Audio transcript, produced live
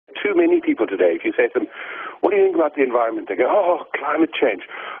too many people today. If you say to them, what do you think about the environment? They go, oh, climate change,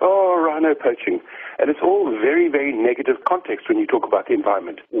 oh, rhino poaching. And it's all very, very negative context when you talk about the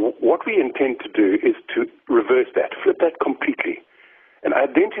environment. What we intend to do is to reverse that, flip that completely, and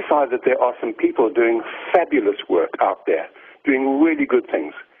identify that there are some people doing fabulous work out there, doing really good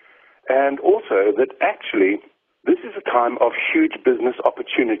things. And also that actually this is a time of huge business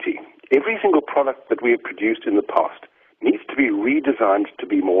opportunity. Every single product that we have produced in the past needs to be redesigned to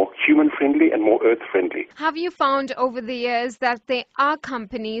be more human-friendly and more earth-friendly. Have you found over the years that there are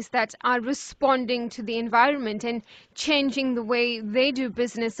companies that are responding to the environment and changing the way they do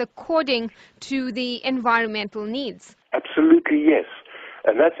business according to the environmental needs? Absolutely, yes.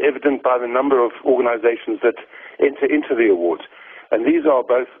 And that's evident by the number of organizations that enter into the awards. And these are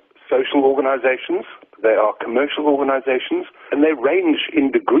both social organizations, they are commercial organizations, and they range in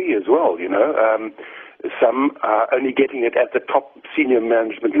degree as well, you know. Some are only getting it at the top senior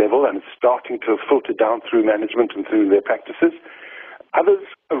management level and it's starting to filter down through management and through their practices. Others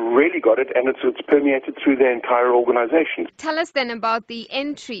have really got it and it's permeated through their entire organization. Tell us then about the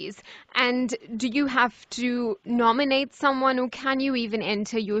entries. And do you have to nominate someone or can you even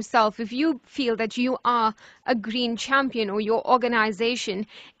enter yourself if you feel that you are a green champion or your organization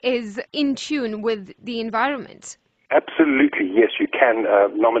is in tune with the environment? Absolutely, yes, you can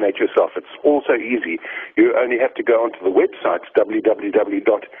nominate yourself. It's also easy. You only have to go onto the website,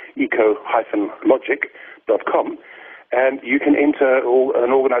 www.eco-logic.com, and you can enter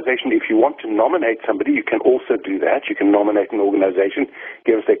an organization. If you want to nominate somebody, you can also do that. You can nominate an organization,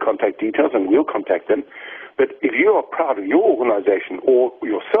 give us their contact details, and we'll contact them. But if you are proud of your organization or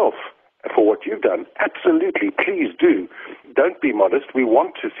yourself for what you've done, absolutely, please do. Don't be modest. We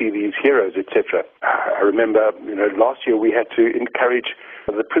want to see these heroes, etc. I remember, last year we had to encourage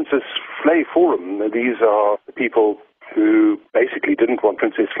the Princess Flay Forum. These are the people who basically didn't want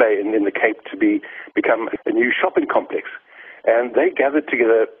Princess Flay in the Cape to become a new shopping complex. And they gathered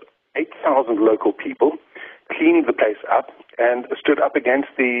together 8,000 local people, cleaned the place up, and stood up against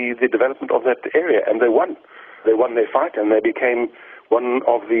the development of that area. And they won. They won their fight, and they became one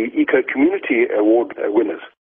of the Eco Community Award winners.